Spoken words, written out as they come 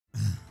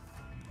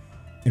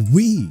And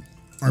we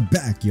are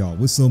back, y'all,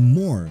 with some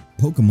more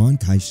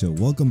Pokemon Keishou.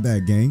 Welcome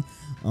back, gang.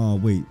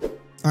 Wait.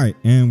 Alright,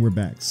 and we're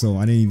back. So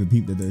I didn't even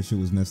peep that shit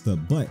was messed up.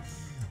 But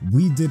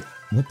we did...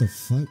 What the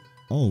fuck?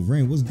 Oh,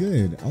 Rain, what's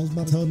good? I was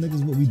about to tell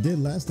niggas what we did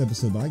last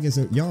episode, but I guess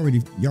y'all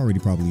already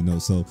probably know.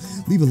 So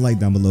leave a like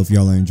down below if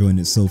y'all are enjoying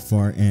it so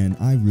far. And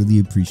I really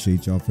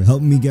appreciate y'all for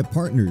helping me get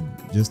partnered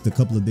just a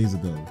couple of days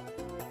ago.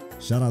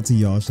 Shout out to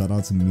y'all. Shout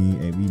out to me.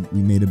 Hey,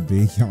 we made it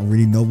big. Y'all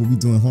already know what we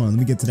doing. Hold on, let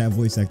me get to that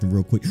voice acting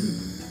real quick.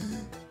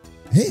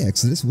 Hey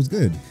Exodus, what's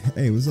good?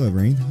 Hey, what's up,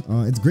 Rain?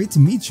 It's great to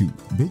meet you,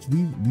 bitch.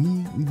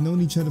 We've known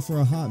each other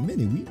for a hot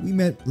minute. We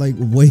met like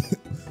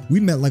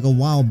like a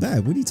while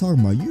back. What are you talking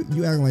about?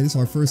 You acting like this is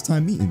our first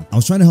time meeting. I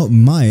was trying to help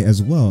Mai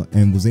as well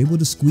and was able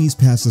to squeeze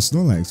past the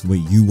Snorlax. Wait,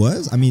 you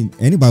was? I mean,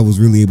 anybody was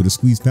really able to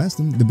squeeze past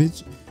him. The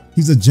bitch,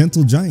 he's a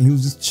gentle giant. He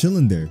was just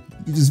chilling there.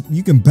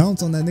 You can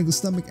bounce on that nigga's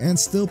stomach and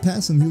still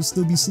pass him. He'll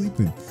still be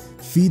sleeping.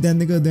 Feed that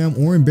nigga a damn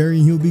orange berry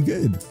and he'll be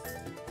good.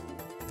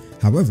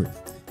 However,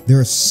 there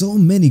are so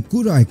many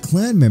Kurai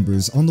clan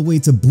members on the way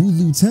to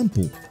Bulu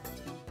Temple.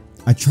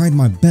 I tried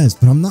my best,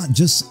 but I'm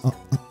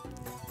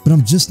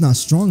just not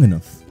strong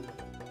enough.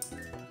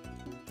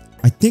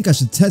 I think I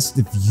should test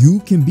if you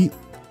can beat.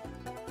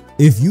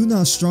 If you're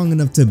not strong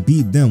enough to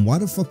beat them, why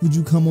the fuck would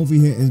you come over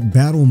here and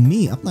battle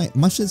me? I'm like,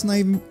 my shit's not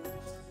even.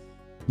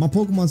 My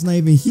Pokemon's not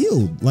even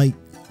healed. Like,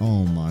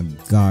 oh my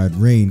god,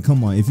 Rain,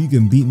 come on. If you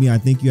can beat me, I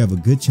think you have a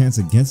good chance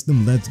against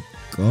them. Let's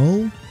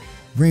go.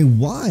 Rain,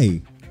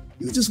 why?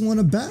 You just want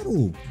to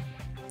battle.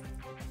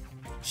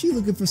 She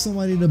looking for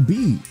somebody to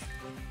beat.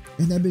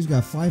 And that bitch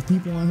got 5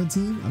 people on her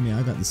team. I mean,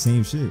 I got the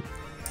same shit.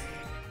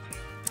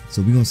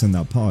 So we gonna send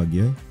out Pog,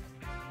 yeah?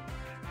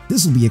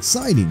 This will be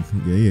exciting.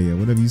 Yeah.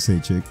 Whatever you say,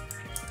 chick.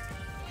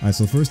 Alright,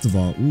 so first of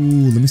all, let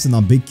me send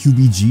out Big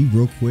QBG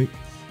real quick.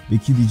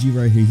 Big QBG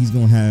right here. He's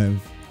gonna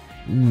have...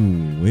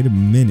 wait a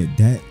minute.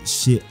 That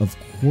shit, of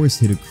course,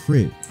 hit a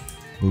crit.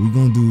 But we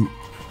gonna do...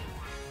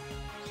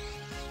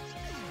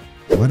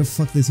 Why the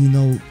fuck does he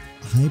know...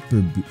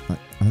 Hyper Beam?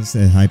 I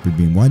said Hyper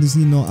Beam. Why does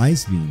he know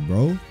Ice Beam,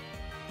 bro?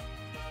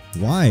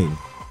 Why?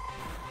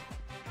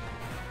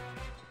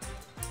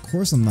 Of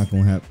course I'm not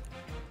gonna have...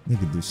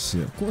 Look at this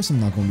shit. Of course I'm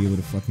not gonna be able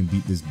to fucking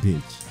beat this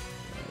bitch.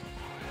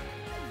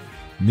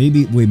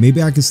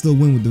 Maybe I can still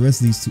win with the rest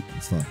of these two.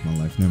 Fuck my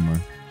life, never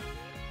mind.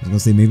 I was gonna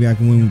say maybe I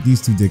can win with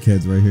these two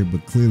dickheads right here,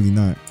 but clearly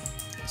not.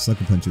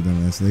 Sucker punch your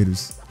dumb ass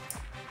laters.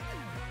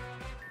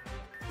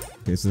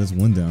 Okay, so that's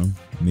one down.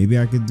 Maybe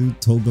I could do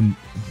Toga. Oh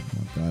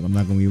my god, I'm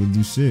not gonna be able to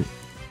do shit.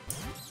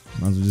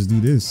 Might as well just do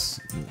this.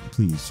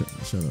 Please,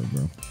 shut up,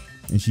 bro.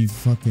 And she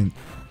fucking...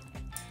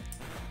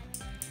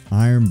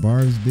 Iron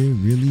Bars,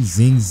 bitch. Really?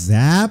 Zing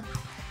Zap?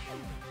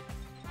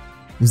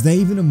 Was that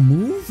even a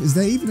move? Is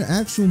that even an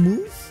actual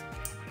move?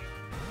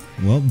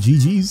 Well,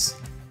 GG's.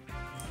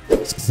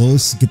 It's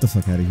close. Get the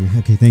fuck out of here.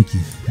 Okay, thank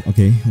you.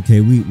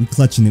 Okay, we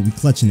clutching it. We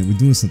clutching it. We're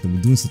doing something.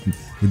 We're doing something.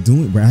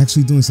 We're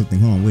actually doing something.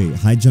 Hold on, wait.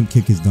 High jump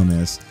kick his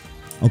dumbass.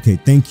 Okay,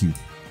 thank you.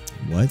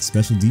 What?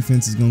 Special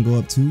defense is gonna go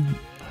up too?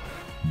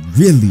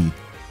 Really?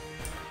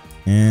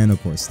 And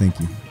of course, thank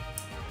you.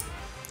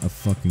 Of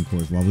fucking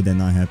course. Why would that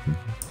not happen?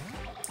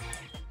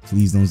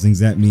 Please don't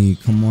zingzat me.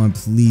 Come on,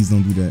 please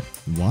don't do that.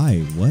 Why?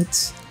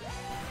 What?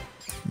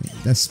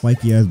 That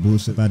spiky ass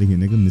bullshit out of here,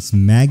 nigga. Miss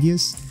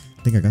Magius?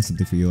 I think I got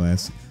something for your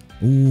ass.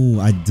 Ooh,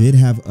 I did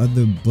have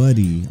other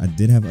buddy.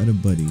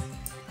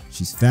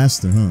 She's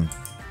faster, huh?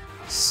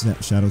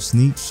 Shadow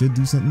Sneak should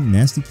do something.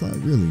 Nasty Plot,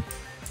 really?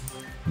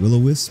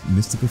 Will-O-Wisp,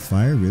 Mystical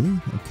Fire, really?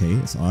 Okay,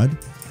 that's odd.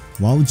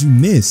 Why would you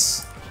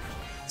miss?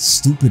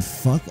 Stupid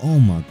fuck. Oh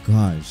my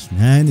gosh,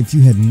 man. If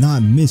you had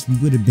not missed, we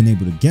would have been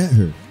able to get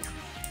her.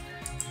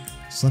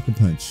 Sucker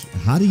Punch.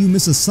 How do you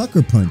miss a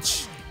Sucker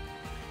Punch?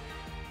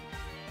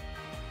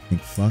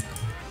 Think fuck.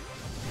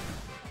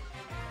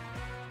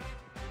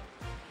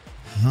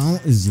 How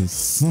is your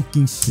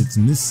fucking shit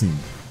missing?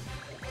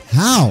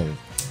 How?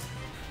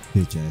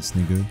 Bitch ass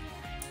nigga.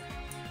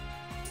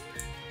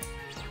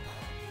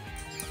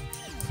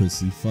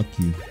 Pussy, fuck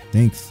you.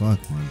 Thank fuck,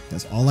 man.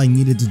 That's all I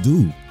needed to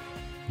do.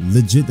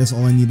 Legit, that's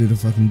all I needed to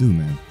fucking do,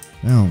 man.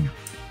 Damn.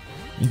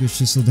 Make your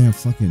shit so damn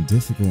fucking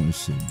difficult and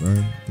shit, bro.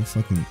 They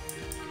fucking...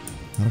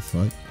 How the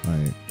fuck?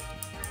 Alright.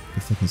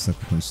 They fucking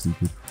Sucker Punch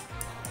stupid.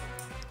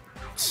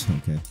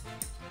 Okay.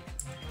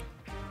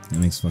 That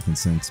makes fucking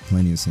sense.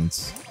 Plenty of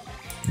sense.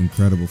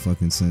 Incredible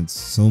fucking sense.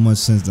 So much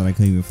sense that I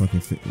couldn't even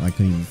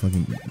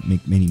fucking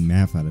make any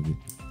math out of it.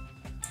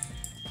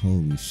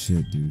 Holy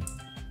shit, dude.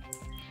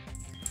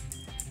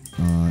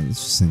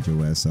 Let's just send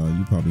your ass out.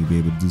 You probably be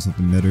able to do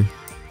something better.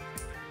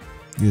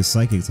 You're a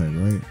psychic type,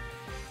 right?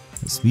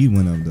 The speed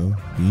went up though.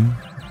 Beam.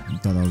 You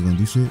thought I was gonna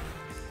do shit?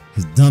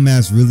 His dumb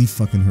ass really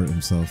fucking hurt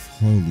himself.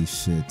 Holy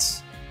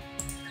shit.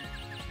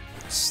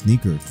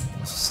 Sneaker.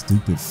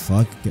 Stupid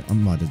fuck.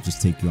 I'm about to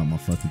just take you out my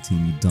fucking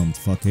team, you dumb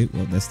fuck it.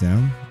 Well, that's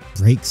down.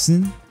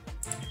 Breakson?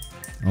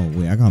 Oh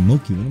wait, I got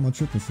Moki. What am I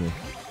tripping for?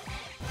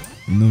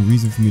 There's no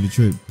reason for me to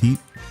trip. Pete?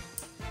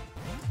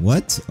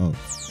 What? Oh.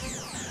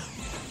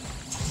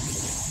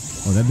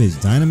 Oh, that bitch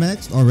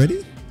Dynamax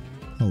already?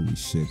 Holy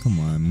shit, come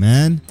on,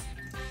 man.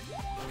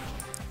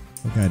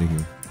 Fuck out of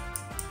here.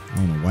 I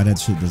don't know why that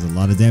shit does a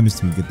lot of damage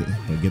to me.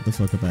 Get the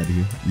fuck up out of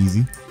here.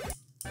 Easy.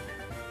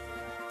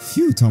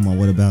 Phew, talking about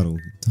what a battle.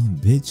 Dumb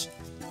bitch.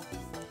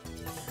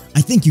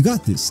 I think you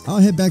got this. I'll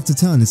head back to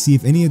town and see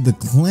if any of the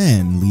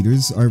clan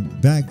leaders are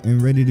back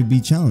and ready to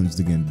be challenged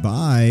again.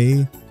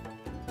 Bye.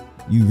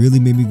 You really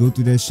made me go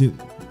through that shit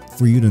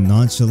for you to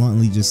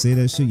nonchalantly just say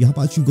that shit? How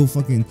about you go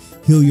fucking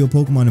heal your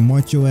Pokemon and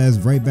march your ass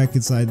right back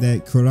inside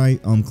that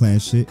Kurai clan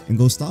shit and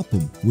go stop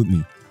them with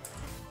me.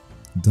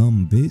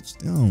 Dumb bitch.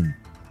 Damn.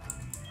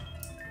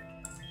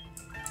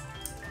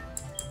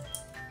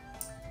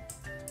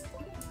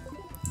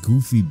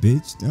 Goofy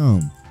bitch.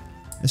 Damn.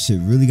 That shit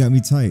really got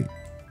me tight.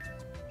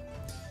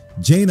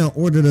 Jaina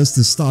ordered us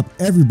to stop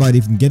everybody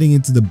from getting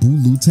into the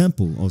Bulu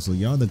Temple. Also,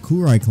 y'all the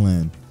Kurai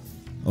clan.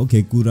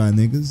 Okay, Kurai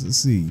niggas. Let's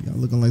see. Y'all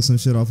looking like some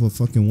shit off of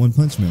fucking One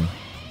Punch Man.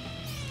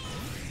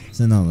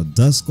 Send out a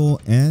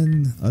Duskull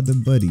and other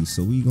buddies.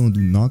 So we gonna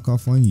do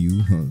knockoff on you.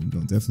 We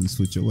gonna definitely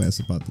switch your ass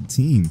about the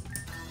team.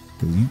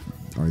 Cause you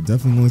are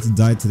definitely going to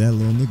die to that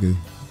little nigga.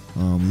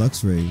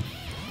 Luxray.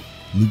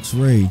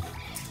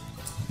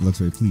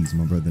 Luxray, please,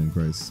 my brother in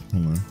Christ.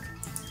 Hold on.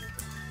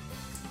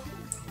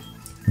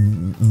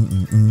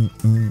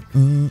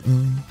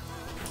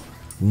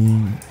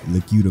 Boom.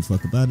 Lick you the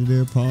fuck up out of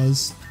there.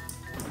 Pause.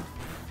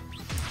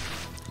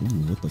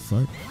 Ooh, what the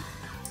fuck?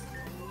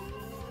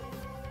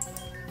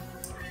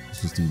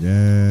 Let's just do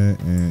that.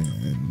 And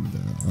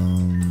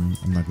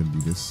I'm not gonna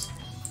do this.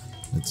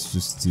 Let's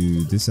just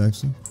do this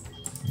action.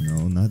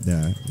 No, not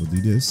that. We'll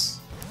do this.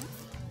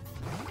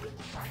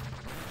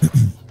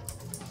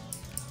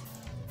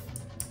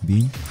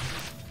 B.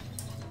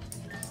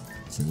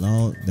 Chill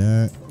out.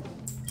 That.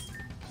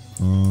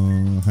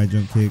 High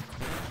jump kick.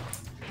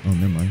 Oh,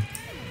 never mind.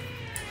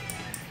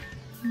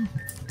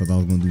 Thought I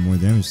was gonna do more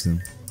damage to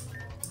him.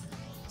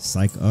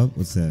 Psych up.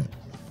 What's that?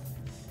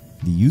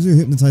 The user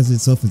hypnotizes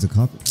itself into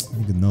copy.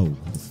 Nigga, no.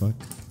 What the fuck?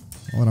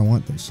 Why would I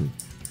want that shit?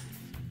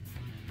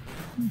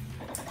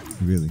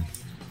 Really?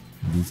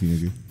 Goofy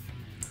nigga.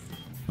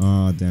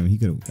 Oh, damn. He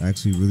could have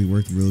actually really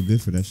worked real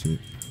good for that shit.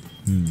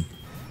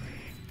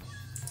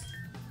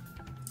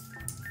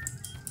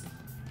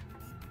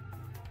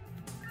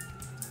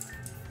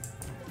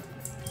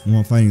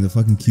 I'm fighting the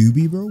fucking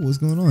QB, bro? What's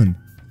going on?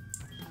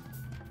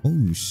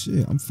 Oh,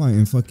 shit. I'm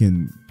fighting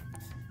fucking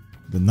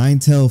the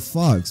Ninetale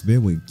Fox,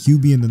 man. Wait,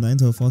 QB and the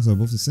Ninetale Fox are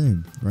both the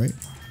same, right?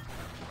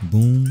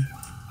 Boom.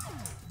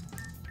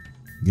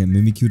 Get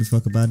Mimikyu the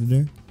fuck up out of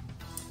there.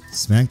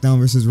 Smackdown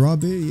versus Raw,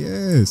 bitch.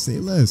 Yeah, say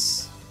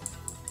less.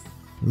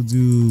 We'll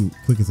do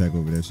quick attack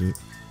over that shit.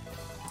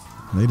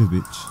 Later,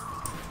 bitch.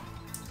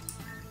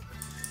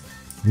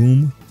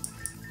 Boom.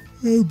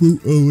 And boom.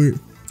 Oh, wait.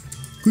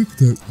 Quick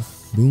attack.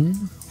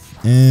 Boom.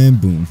 And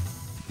boom.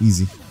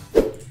 Easy.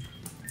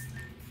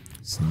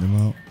 Send them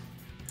out.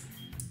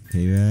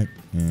 Payback.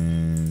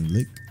 And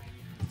lick.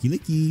 Licky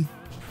licky.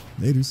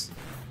 Laters.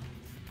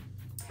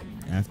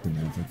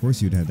 Aftermath. Of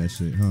course you'd have that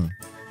shit, huh?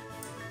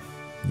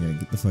 Yeah,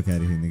 get the fuck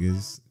out of here,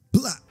 niggas.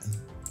 Blah!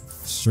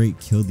 Straight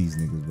kill these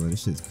niggas, bro.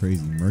 This shit's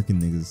crazy.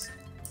 Murking niggas.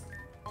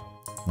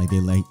 Like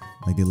their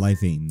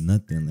life ain't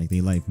nothing. Like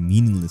their life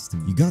meaningless to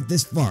me. You got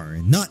this far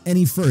and not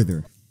any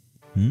further.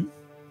 The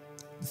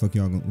fuck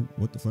y'all going?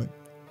 What the fuck?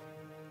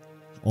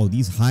 Oh,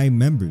 these high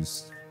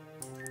members.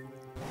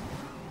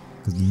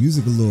 Cause the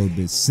music a little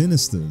bit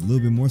sinister, a little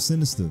bit more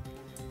sinister.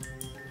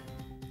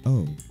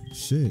 Oh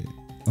shit.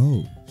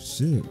 Oh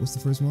shit. What's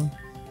the first one?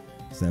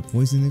 Is that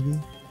poison nigga?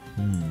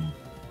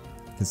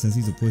 Cause since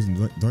he's a poison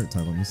dark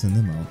type, I'm gonna send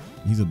him out.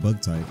 He's a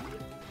bug type.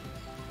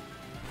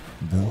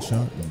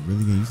 Gunshot? You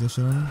really gonna use that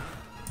shit on him?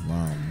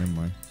 Wow, never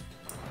mind.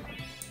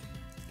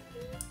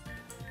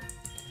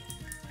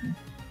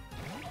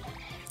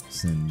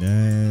 Send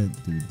that,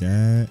 do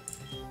that.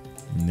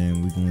 And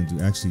then we're gonna do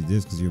actually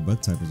this because you're a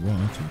bug type as well,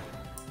 aren't you?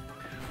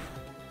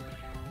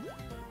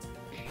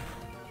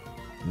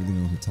 Really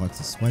gonna hit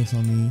Toxic Spikes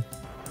on me.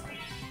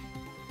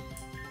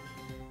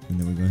 And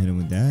then we're gonna hit him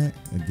with that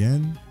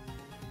again.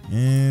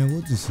 And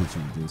we'll just hit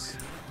you with this.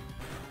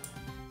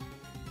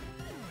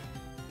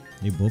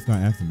 They both got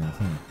Aftermath,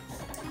 huh?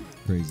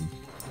 Crazy.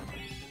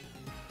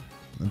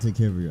 I'll take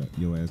care of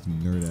your ass, you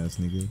nerd ass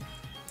nigga.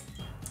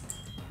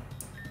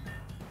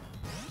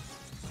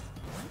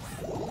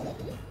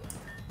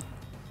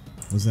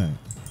 What's that?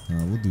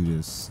 We'll do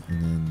this,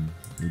 and then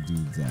we'll do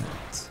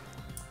that.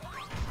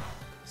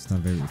 It's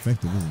not very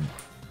effective, is it?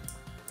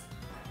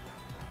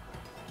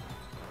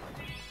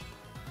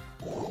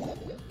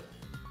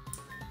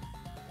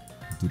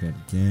 Do that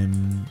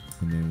again,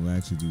 and then we'll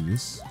actually do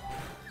this.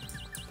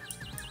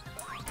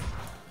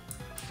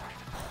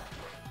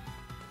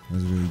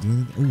 Was it really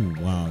doing it?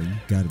 Oh wow, you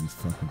gotta be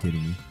fucking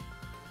kidding me.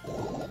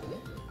 Oh,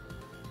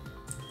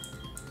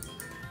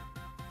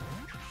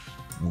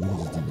 we'll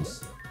just do this.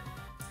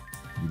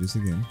 Do this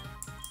again.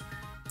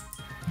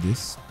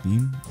 This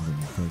beam. Oh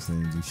my course, I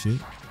didn't do shit.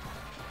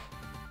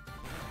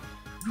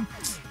 My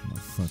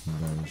fucking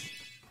gosh.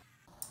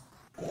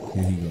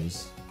 Here he goes.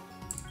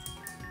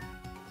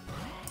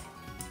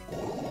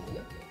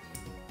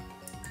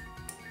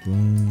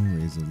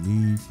 Boom, razor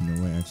leaf. You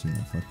know what? Actually,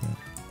 no, fuck that.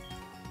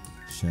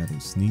 Shadow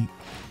sneak.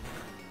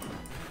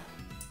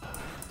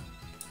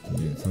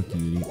 Yeah, fuck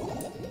you, dude.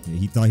 Yeah,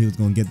 he thought he was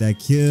gonna get that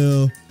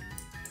kill.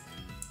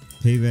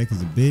 Payback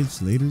is a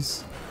bitch.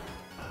 Laters.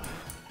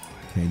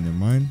 Okay, never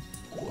mind.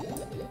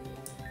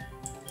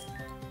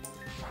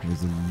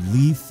 Razor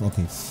leaf.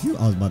 Okay, phew,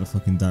 I was about to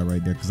fucking die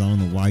right there because I don't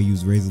know why I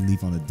use razor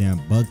leaf on a damn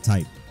bug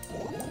type.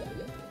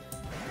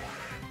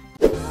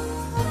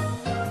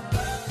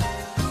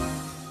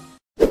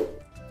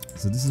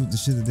 So this is the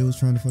shit that they was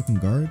trying to fucking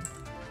guard?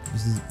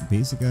 This is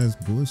basic ass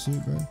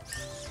bullshit, bro.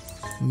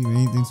 Don't even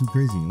anything too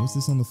crazy. What's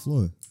this on the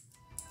floor?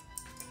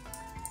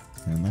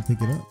 Can I not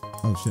pick it up?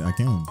 Oh shit, I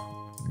can.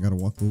 I gotta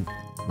walk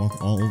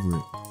all over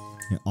it.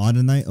 And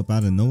Audinite up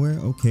out of nowhere?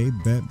 Okay,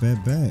 bet.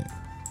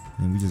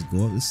 And we just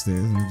go up the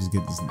stairs and we just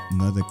get this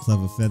another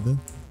clever feather.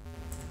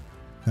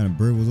 What kind of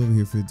bird was over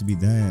here for it to be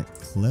that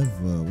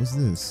clever? What's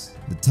this?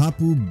 The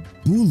Tapu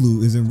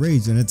Bulu is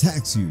enraged and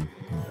attacks you.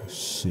 Oh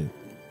shit.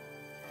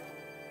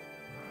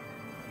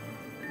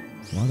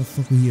 Why the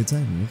fuck would he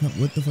attack me?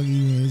 What the fuck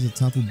even is a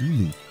Tapu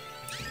Bulu?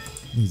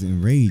 He's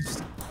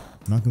enraged.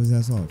 Knock his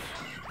ass off.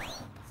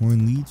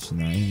 Horn leech?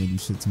 Nah, I ain't gonna do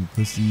shit to my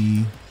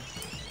pussy.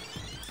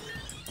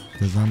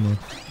 Cause I'm a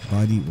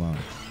body. Wow.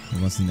 I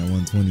must seen that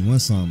 121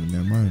 song, but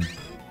never mind.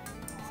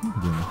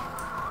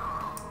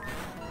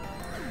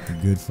 A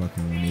good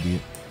fucking one,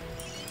 idiot.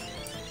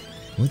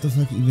 What the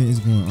fuck even is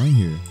going on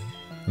here?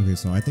 Okay,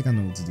 so I think I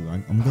know what to do.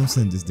 I'm gonna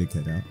send this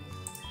dickhead out.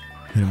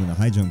 Hit him with a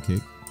high jump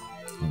kick.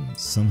 And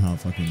somehow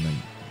fucking like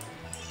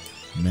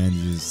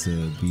manages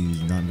to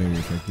be not very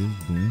effective.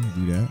 Boom,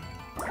 do that.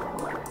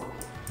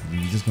 And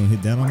you're just gonna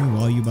hit that on me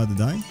while you about to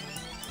die?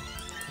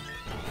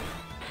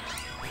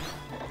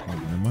 Oh,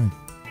 never mind.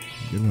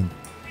 Good one.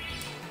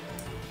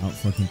 Out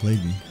fucking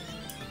played me.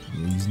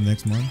 Yeah, use the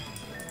next one.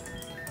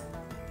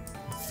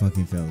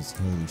 Fucking fails.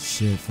 Holy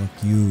shit,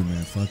 fuck you,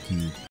 man. Fuck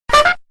you.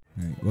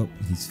 Alright, well,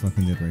 he's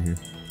fucking dead right here.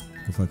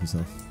 Go fuck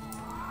yourself.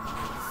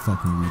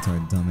 Fucking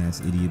retard,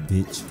 dumbass, idiot,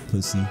 bitch,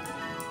 pussy.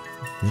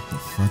 Get the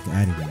fuck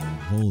out of here, man.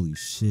 Holy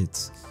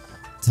shit.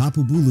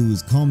 Tapu Bulu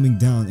is calming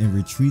down and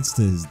retreats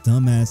to his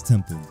dumbass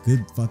temple.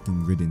 Good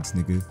fucking riddance,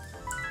 nigga.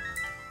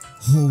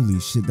 Holy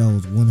shit, that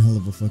was one hell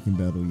of a fucking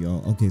battle,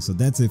 y'all. Okay, so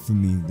that's it for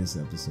me this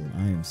episode.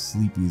 I am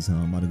sleepy as hell.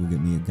 I'm about to go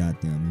get me a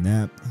goddamn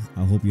nap.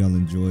 I hope y'all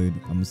enjoyed.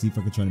 I'm gonna see if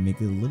I can try to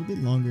make it a little bit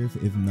longer.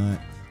 If not,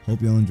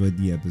 hope y'all enjoyed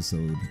the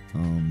episode.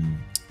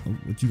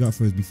 What you got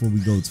for us before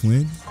we go,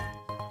 twin?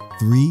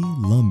 3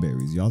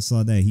 lumberries. Y'all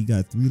saw that. He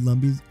got 3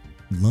 lumbies,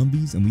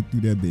 and we threw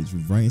that bitch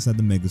right inside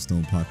the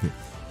megastone pocket.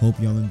 Hope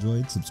y'all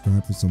enjoyed.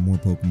 Subscribe for some more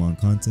Pokemon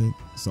content.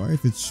 Sorry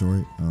if it's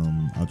short.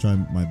 I'll try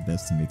my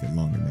best to make it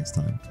longer next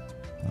time.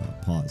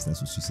 Pause.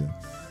 That's what she said.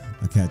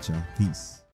 I'll catch y'all. Peace.